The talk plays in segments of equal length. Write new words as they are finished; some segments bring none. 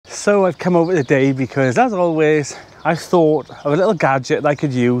So I've come over today because, as always, I thought of a little gadget that I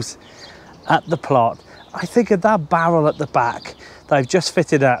could use at the plot. I figured that barrel at the back that I've just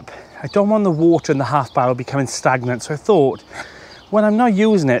fitted up, I don't want the water in the half barrel becoming stagnant, so I thought when I'm not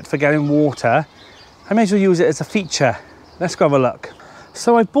using it for getting water, I may as well use it as a feature. Let's go have a look.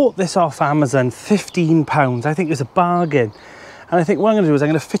 So I bought this off Amazon, £15. I think it was a bargain. And I think what I'm going to do is I'm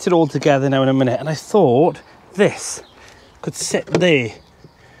going to fit it all together now in a minute. And I thought this could sit there.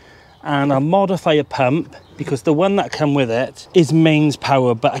 And I'll modify a pump because the one that come with it is mains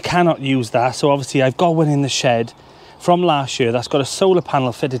power, but I cannot use that. So obviously I've got one in the shed from last year that's got a solar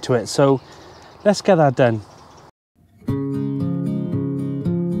panel fitted to it. So let's get that done.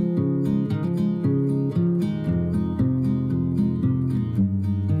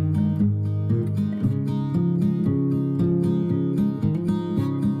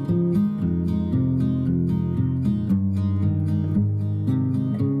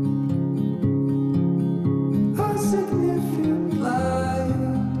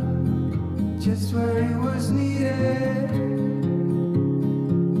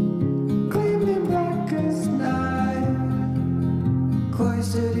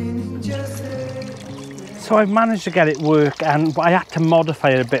 So I've managed to get it work, and I had to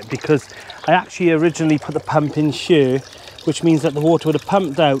modify it a bit because I actually originally put the pump in here, which means that the water would have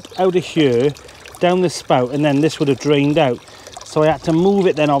pumped out of here, down the spout, and then this would have drained out. So I had to move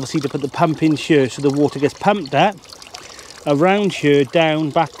it then obviously to put the pump in here so the water gets pumped up, around here, down,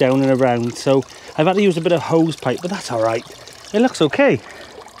 back down and around. So I've had to use a bit of hose pipe, but that's all right. It looks okay.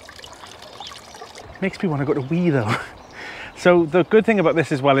 Makes me want to go to wee though. So the good thing about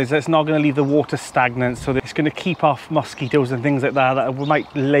this as well is that it's not going to leave the water stagnant, so it's going to keep off mosquitoes and things like that that might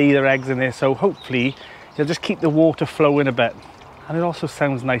lay their eggs in there. So hopefully you'll just keep the water flowing a bit. And it also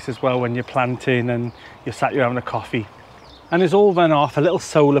sounds nice as well when you're planting and you're sat here having a coffee. And it's all run off a little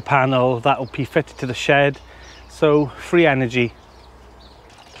solar panel that will be fitted to the shed, so free energy.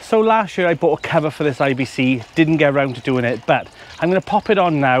 So last year I bought a cover for this IBC, didn't get around to doing it, but I'm going to pop it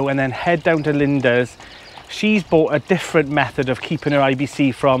on now and then head down to Linda's. She's bought a different method of keeping her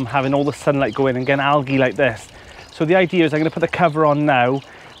IBC from having all the sunlight go in and getting algae like this. So the idea is I'm going to put the cover on now,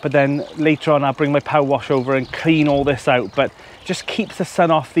 but then later on I'll bring my power wash over and clean all this out. But just keeps the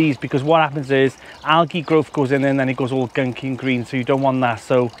sun off these, because what happens is algae growth goes in and then it goes all gunky and green, so you don't want that.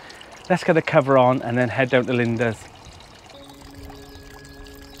 So let's get the cover on and then head down to Linda's.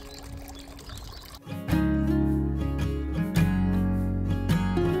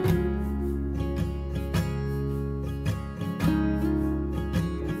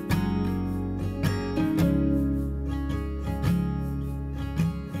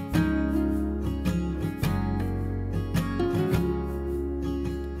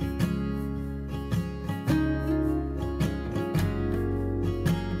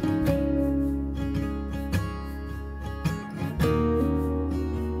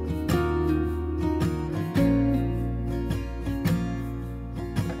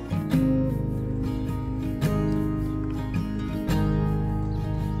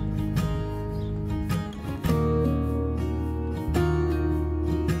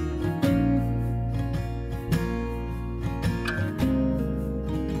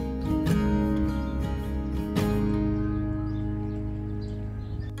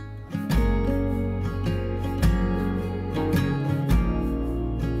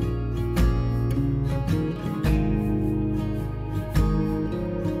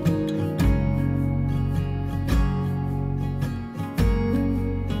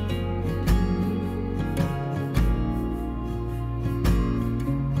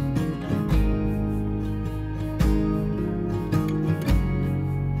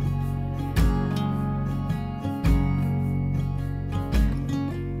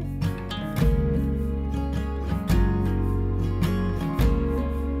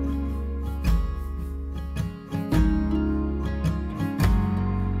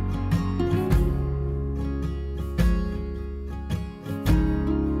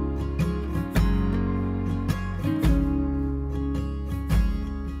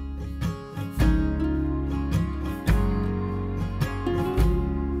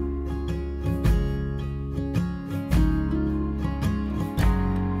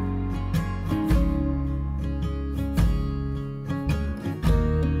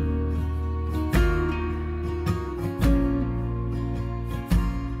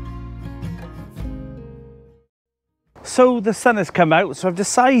 So the sun has come out, so I've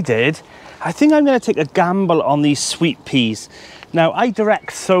decided I think I'm going to take a gamble on these sweet peas. Now I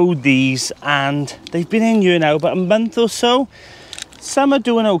direct sowed these and they've been in here now about a month or so. Some are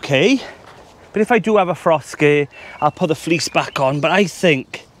doing okay, but if I do have a frost scare, I'll put the fleece back on. But I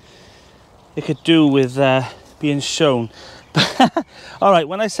think it could do with being shown. All right,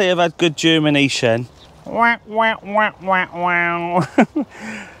 when I say I've had good germination, wah, wah, wah, wah, wah.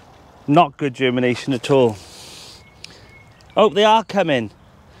 Not good germination at all. Oh, they are coming.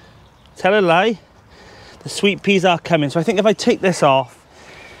 Tell a lie. The sweet peas are coming. So I think if I take this off,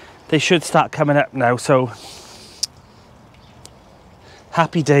 they should start coming up now. So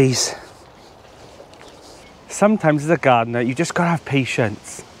happy days. Sometimes as a gardener, you just gotta have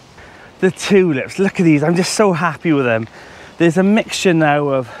patience. The tulips, look at these. I'm just so happy with them. There's a mixture now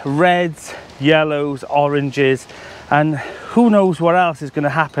of reds, yellows, oranges, and who knows what else is gonna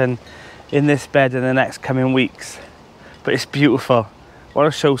happen in this bed in the next coming weeks. But it's beautiful. What a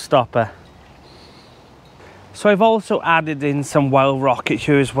showstopper. So I've also added in some wild rocket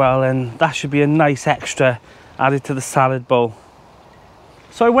here as well, and that should be a nice extra added to the salad bowl.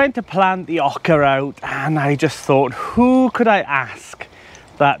 So I went to plant the ochre out, and I just thought, who could I ask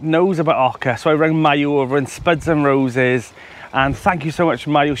that knows about ochre? So I rang Maiju over in Spuds and Roses, and thank you so much,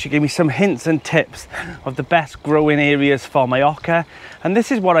 Maiju. She gave me some hints and tips of the best growing areas for my ochre, and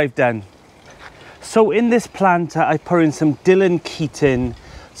this is what I've done. So in this planter, I put in some Dylan Keaton,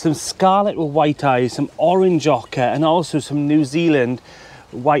 some scarlet with white eyes, some orange ochre, and also some New Zealand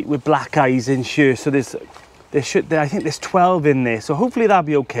white with black eyes in here. So I think there's 12 in there. So hopefully that'll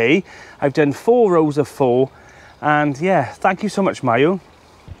be okay. I've done 4 rows of 4, and yeah, thank you so much, Maiju.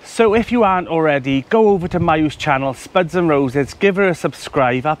 So if you aren't already, go over to Maiju's channel, Spuds and Roses, give her a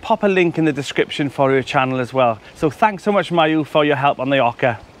subscribe. I'll pop a link in the description for her channel as well. So thanks so much, Maiju, for your help on the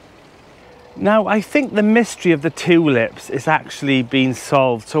ochre. Now, I think the mystery of the tulips is actually being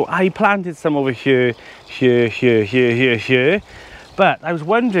solved. So I planted some over here, here. But I was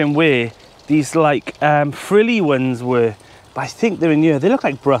wondering where these like frilly ones were. But I think they're in here. They look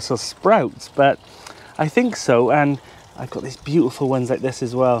like Brussels sprouts, but I think so. And I've got these beautiful ones like this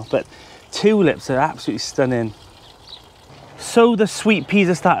as well. But tulips are absolutely stunning. So the sweet peas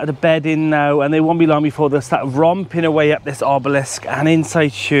have started to bed in now, and they won't be long before they'll start romping away up this obelisk. And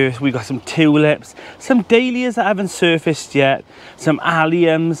inside here we got some tulips, some dahlias that haven't surfaced yet, some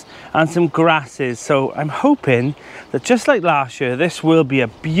alliums and some grasses. So I'm hoping that just like last year, this will be a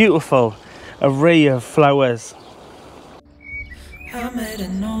beautiful array of flowers. I met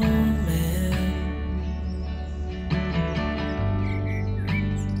an old man.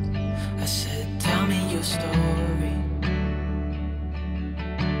 I said, tell me your story.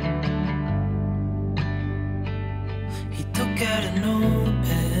 Took out a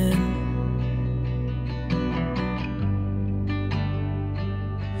notepad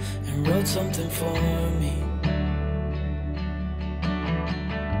and wrote something for me.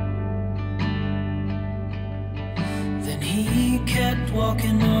 Then he kept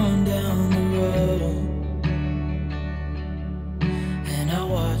walking on down the road, and I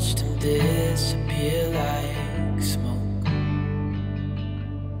watched him disappear like smoke.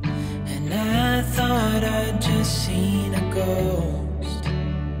 And I thought I'd just seen a ghost.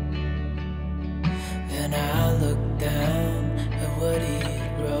 Then I looked down at what he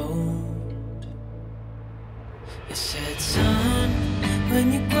wrote. It said, son,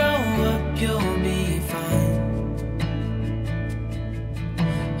 when you grow up you'll be fine.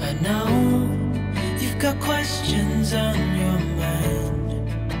 I know you've got questions on your mind.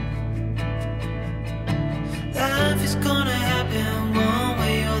 Life is gonna happen one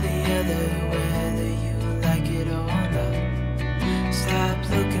way or the other, whether you like it or not. Stop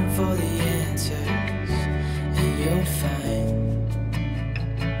looking for the answers and you'll find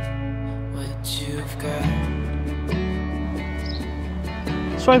what you've got.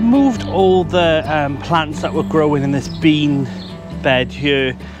 So I've moved all the plants that were growing in this bean bed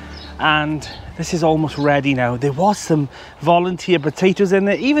here, and this is almost ready now. There was some volunteer potatoes in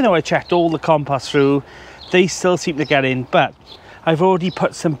there. Even though I checked all the compost through, they still seem to get in, but I've already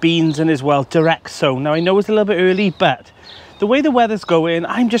put some beans in as well, direct sown. Now I know it's a little bit early, but the way the weather's going,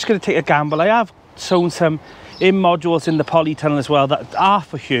 I'm just going to take a gamble. I have sown some in modules in the polytunnel as well that are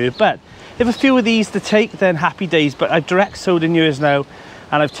for here, but if a few of these to take, then happy days. But I've direct sowed in yours now,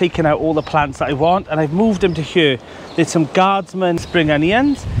 and I've taken out all the plants that I want, and I've moved them to here. There's some guardsman spring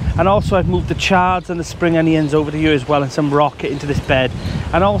onions, and also I've moved the chards and the spring onions over to here as well, and some rocket into this bed,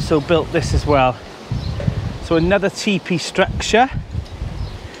 and also built this as well. So another teepee structure.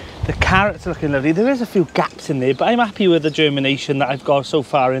 The carrots are looking lovely. There is a few gaps in there, but I'm happy with the germination that I've got so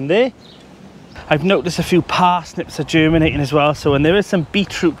far in there. I've noticed a few parsnips are germinating as well, so, and there is some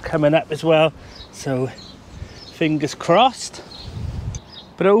beetroot coming up as well, so fingers crossed.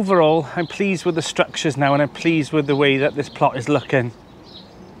 But overall, I'm pleased with the structures now, and I'm pleased with the way that this plot is looking.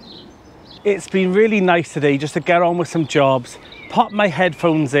 It's been really nice today just to get on with some jobs, pop my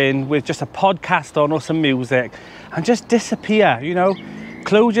headphones in with just a podcast on or some music and just disappear, you know,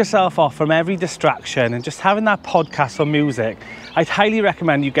 close yourself off from every distraction and just having that podcast or music. I'd highly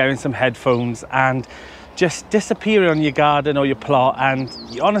recommend you getting some headphones and just disappearing on your garden or your plot, and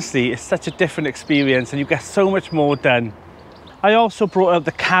honestly it's such a different experience and you get so much more done. I also brought out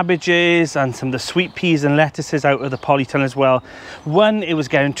the cabbages and some of the sweet peas and lettuces out of the polytunnel as well. One, it was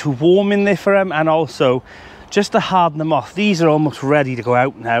getting too warm in there for them, and also just to harden them off. These are almost ready to go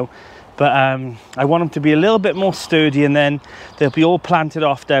out now, but I want them to be a little bit more sturdy, and then they'll be all planted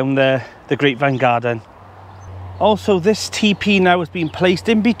off down the grapevine garden. Also, this TP now has been placed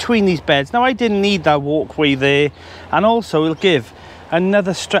in between these beds. Now I didn't need that walkway there, and also it'll give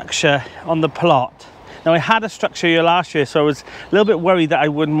another structure on the plot. Now I had a structure here last year, so I was a little bit worried that I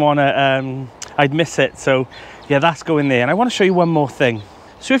wouldn't want to, I'd miss it. So yeah, that's going there. And I want to show you one more thing.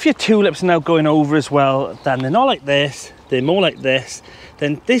 So if your tulips are now going over as well, then they're not like this, they're more like this.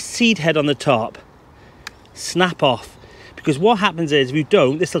 Then this seed head on the top, snap off. Because what happens is, if you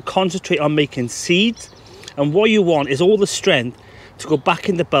don't, this will concentrate on making seeds. And what you want is all the strength to go back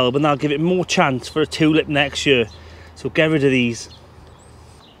in the bulb, and that'll give it more chance for a tulip next year. So get rid of these.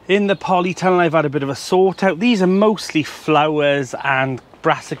 In the polytunnel, I've had a bit of a sort out. These are mostly flowers and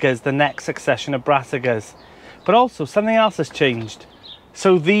brassicas, the next succession of brassicas. But also something else has changed.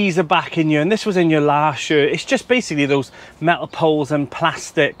 So these are back in here, and this was in your last year. It's just basically those metal poles and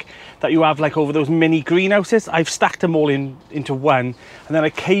plastic that you have like over those mini greenhouses. I've stacked them all into one, and then I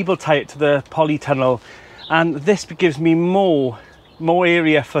cable tie it to the polytunnel. And this gives me more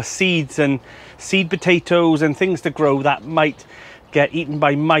area for seeds and seed potatoes and things to grow that might get eaten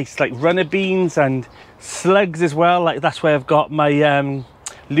by mice, like runner beans and slugs as well. Like that's where I've got my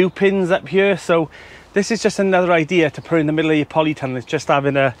lupins up here. So this is just another idea to put in the middle of your polytunnel. It's just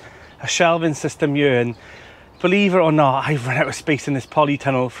having a shelving system here, and believe it or not, I've run out of space in this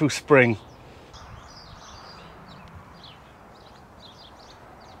polytunnel through spring.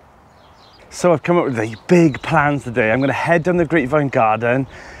 So I've come up with these big plans today. I'm going to head down the grapevine garden,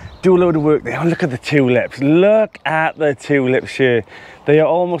 do a load of work there. Oh, look at the tulips. Look at the tulips here. They are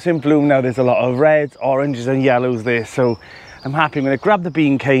almost in bloom now. There's a lot of reds, oranges and yellows there. So I'm happy. I'm going to grab the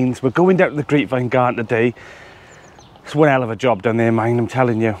bean canes. We're going down to the grapevine garden today. It's one hell of a job down there, mine, I'm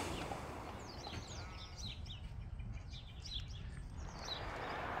telling you.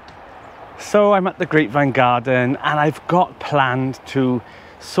 So I'm at the grapevine garden, and I've got planned to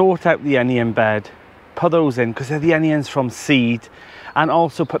sort out the onion bed, put those in because they're the onions from seed, and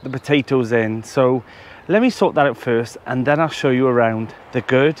also put the potatoes in. So let me sort that out first, and then I'll show you around the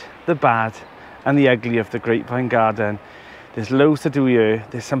good, the bad and the ugly of the grapevine garden. There's loads to do here.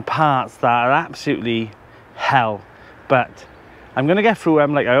 There's some parts that are absolutely hell, but I'm going to get through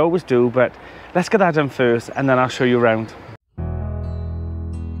them like I always do. But let's get that done first, and then I'll show you around.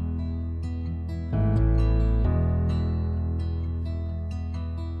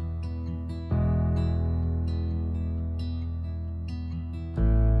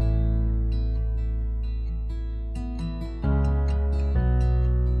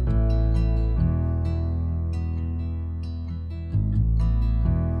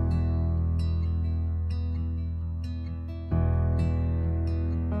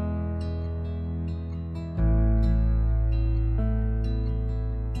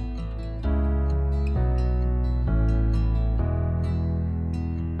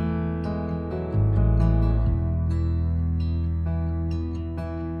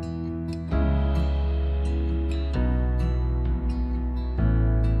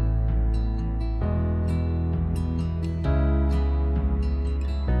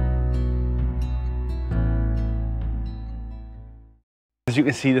 As you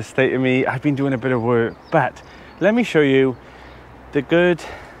can see, the state of me, I've been doing a bit of work, but let me show you the good,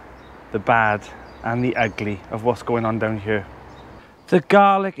 the bad and the ugly of what's going on down here. The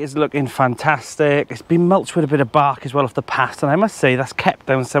garlic is looking fantastic. It's been mulched with a bit of bark as well off the past, and I must say that's kept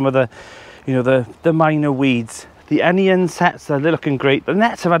down some of the, you know, the minor weeds. The onion sets are looking great. The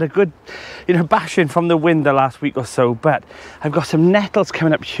nets have had a good, you know, bashing from the wind the last week or so, but I've got some nettles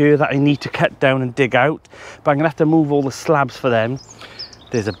coming up here that I need to cut down and dig out, but I'm gonna have to move all the slabs for them.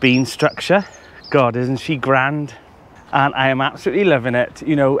 There's a bean structure. God, isn't she grand? And I am absolutely loving it.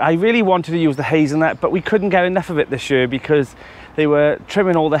 You know, I really wanted to use the hazelnut, but we couldn't get enough of it this year because they were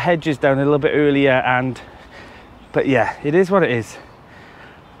trimming all the hedges down a little bit earlier. But yeah, it is what it is.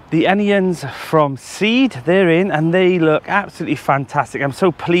 The onions from seed, they're in, and they look absolutely fantastic. I'm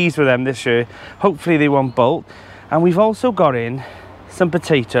so pleased with them this year. Hopefully they won't bolt. And we've also got in some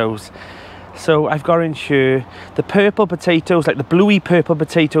potatoes. So I've got in here the purple potatoes, like the bluey purple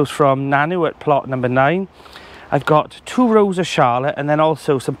potatoes from Nanu at plot number 9. I've got 2 rows of Charlotte and then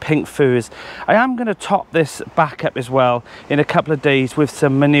also some pink furze. I am going to top this back up as well in a couple of days with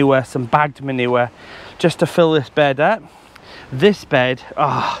some manure, some bagged manure, just to fill this bed up. This bed,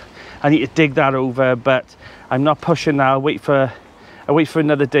 I need to dig that over, but I'm not pushing now. I'll wait for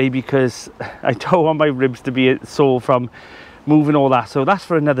another day because I don't want my ribs to be sore from moving all that. So that's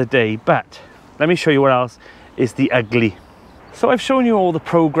for another day. But let me show you what else is the ugly. So I've shown you all the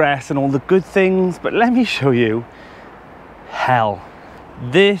progress and all the good things, but let me show you hell.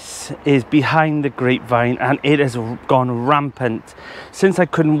 This is behind the grapevine and it has gone rampant. Since I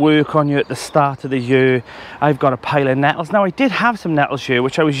couldn't work on you at the start of the year, I've got a pile of nettles. Now I did have some nettles here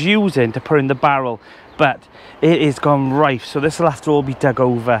which I was using to put in the barrel, but it is gone rife, so this will have to all be dug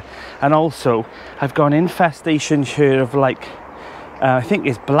over. And also I've got an infestation here of like I think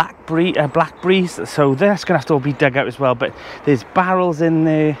it's blackberries, so that's gonna have to all be dug out as well. But there's barrels in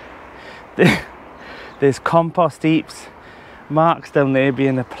there, there's compost heaps. Mark's down there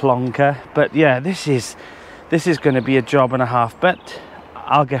being a plonker, but yeah, this is going to be a job and a half, but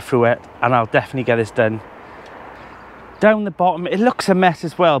I'll get through it and I'll definitely get this done. Down the bottom it looks a mess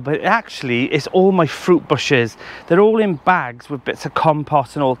as well, but actually it's all my fruit bushes. They're all in bags with bits of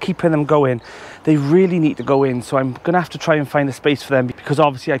compost and all, keeping them going. They really need to go in, so I'm gonna have to try and find a space for them, because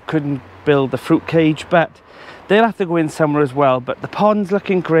obviously I couldn't build the fruit cage, but they'll have to go in somewhere as well. But the pond's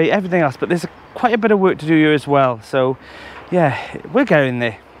looking great, everything else, but there's quite a bit of work to do here as well. So yeah, we're going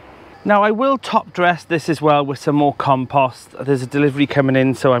there. Now I will top dress this as well with some more compost. There's a delivery coming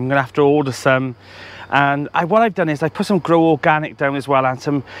in, so I'm gonna have to order some. And what I've done is I put some Grow Organic down as well, and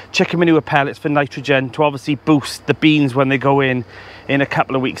some chicken manure pellets for nitrogen to obviously boost the beans when they go in a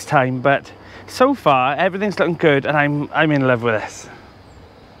couple of weeks time. But so far everything's looking good and I'm in love with this.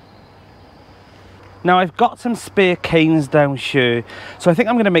 Now I've got some spare canes down here, so I think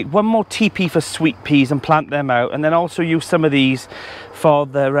I'm going to make one more teepee for sweet peas and plant them out, and then also use some of these for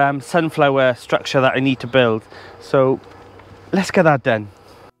the sunflower structure that I need to build. So let's get that done.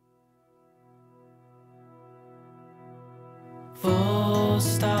 Full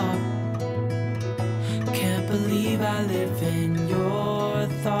stop. Can't believe I live in your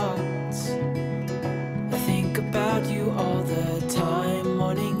thoughts. I think about you all the time,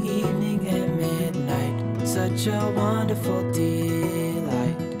 morning, evening, and midnight. Such a wonderful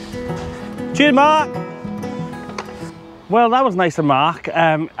delight. Cheers, Mark. Well, that was nice of Mark.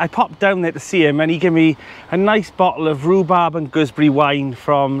 I popped down there to see him and he gave me a nice bottle of rhubarb and gooseberry wine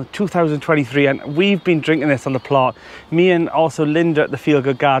from 2023, and we've been drinking this on the plot. Me and also Linda at the Feel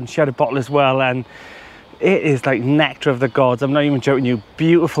Good Garden, she had a bottle as well, and it is like nectar of the gods. I'm not even joking you,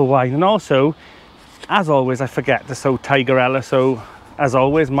 beautiful wine. And also, as always, I forget to sow tigerella, so as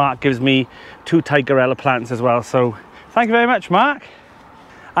always Mark gives me 2 tigerella plants as well, so thank you very much, Mark.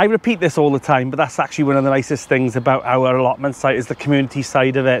 I repeat this all the time, but that's actually one of the nicest things about our allotment site, is the community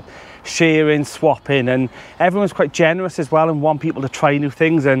side of it. Sharing, swapping, and everyone's quite generous as well and want people to try new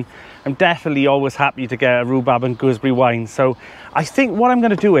things, and I'm definitely always happy to get a rhubarb and gooseberry wine. So I think what I'm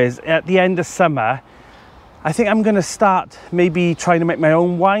going to do is, at the end of summer, I think I'm going to start maybe trying to make my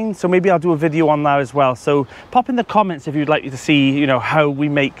own wine, so maybe I'll do a video on that as well. So pop in the comments if you'd like to see, you know, how we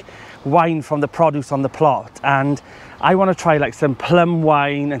make wine from the produce on the plot. And I want to try like some plum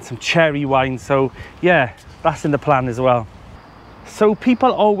wine and some cherry wine, so yeah, that's in the plan as well. So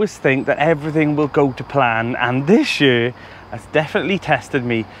people always think that everything will go to plan, and this year has definitely tested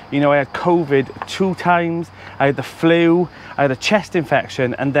me. You know, I had COVID 2 times, I had the flu, I had a chest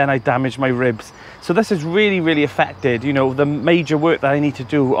infection, and then I damaged my ribs. So this has really affected, you know, the major work that I need to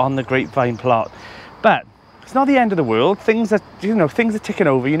do on the grapevine plot. But it's not the end of the world. Things are, you know, things are ticking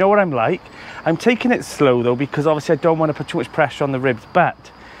over. You know what I'm like. I'm taking it slow though, because obviously I don't want to put too much pressure on the ribs,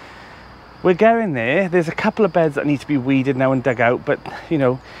 but we're getting there. There's a couple of beds that need to be weeded now and dug out, but you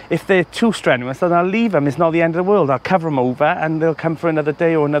know, if they're too strenuous, then I'll leave them. It's not the end of the world. I'll cover them over and they'll come for another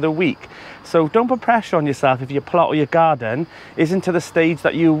day or another week. So don't put pressure on yourself if your plot or your garden isn't to the stage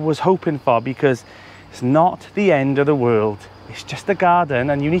that you was hoping for, because it's not the end of the world. It's just a garden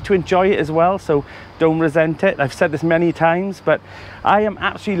and you need to enjoy it as well, so don't resent it. I've said this many times, but I am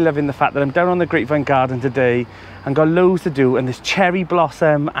absolutely loving the fact that I'm down on the grapevine garden today and got loads to do, and there's cherry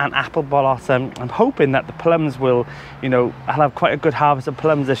blossom and apple blossom. I'm hoping that the plums will, you know, I'll have quite a good harvest of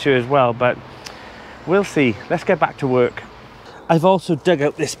plums this year as well, but we'll see. Let's get back to work. I've also dug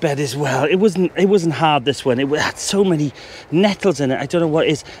out this bed as well. It wasn't hard, this one. It had so many nettles in it. I don't know what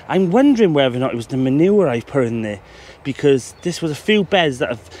it is. I'm wondering whether or not it was the manure I put in there, because this was a few beds that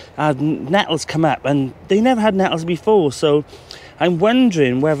have had nettles come up, and they never had nettles before. So I'm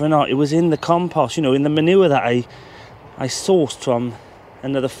wondering whether or not it was in the compost, you know, in the manure that I sourced from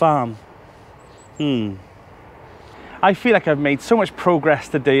another farm. I feel like I've made so much progress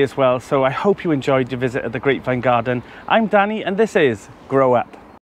today as well, so I hope you enjoyed your visit at the Grapevine Garden. I'm Danny and this is Grow Up.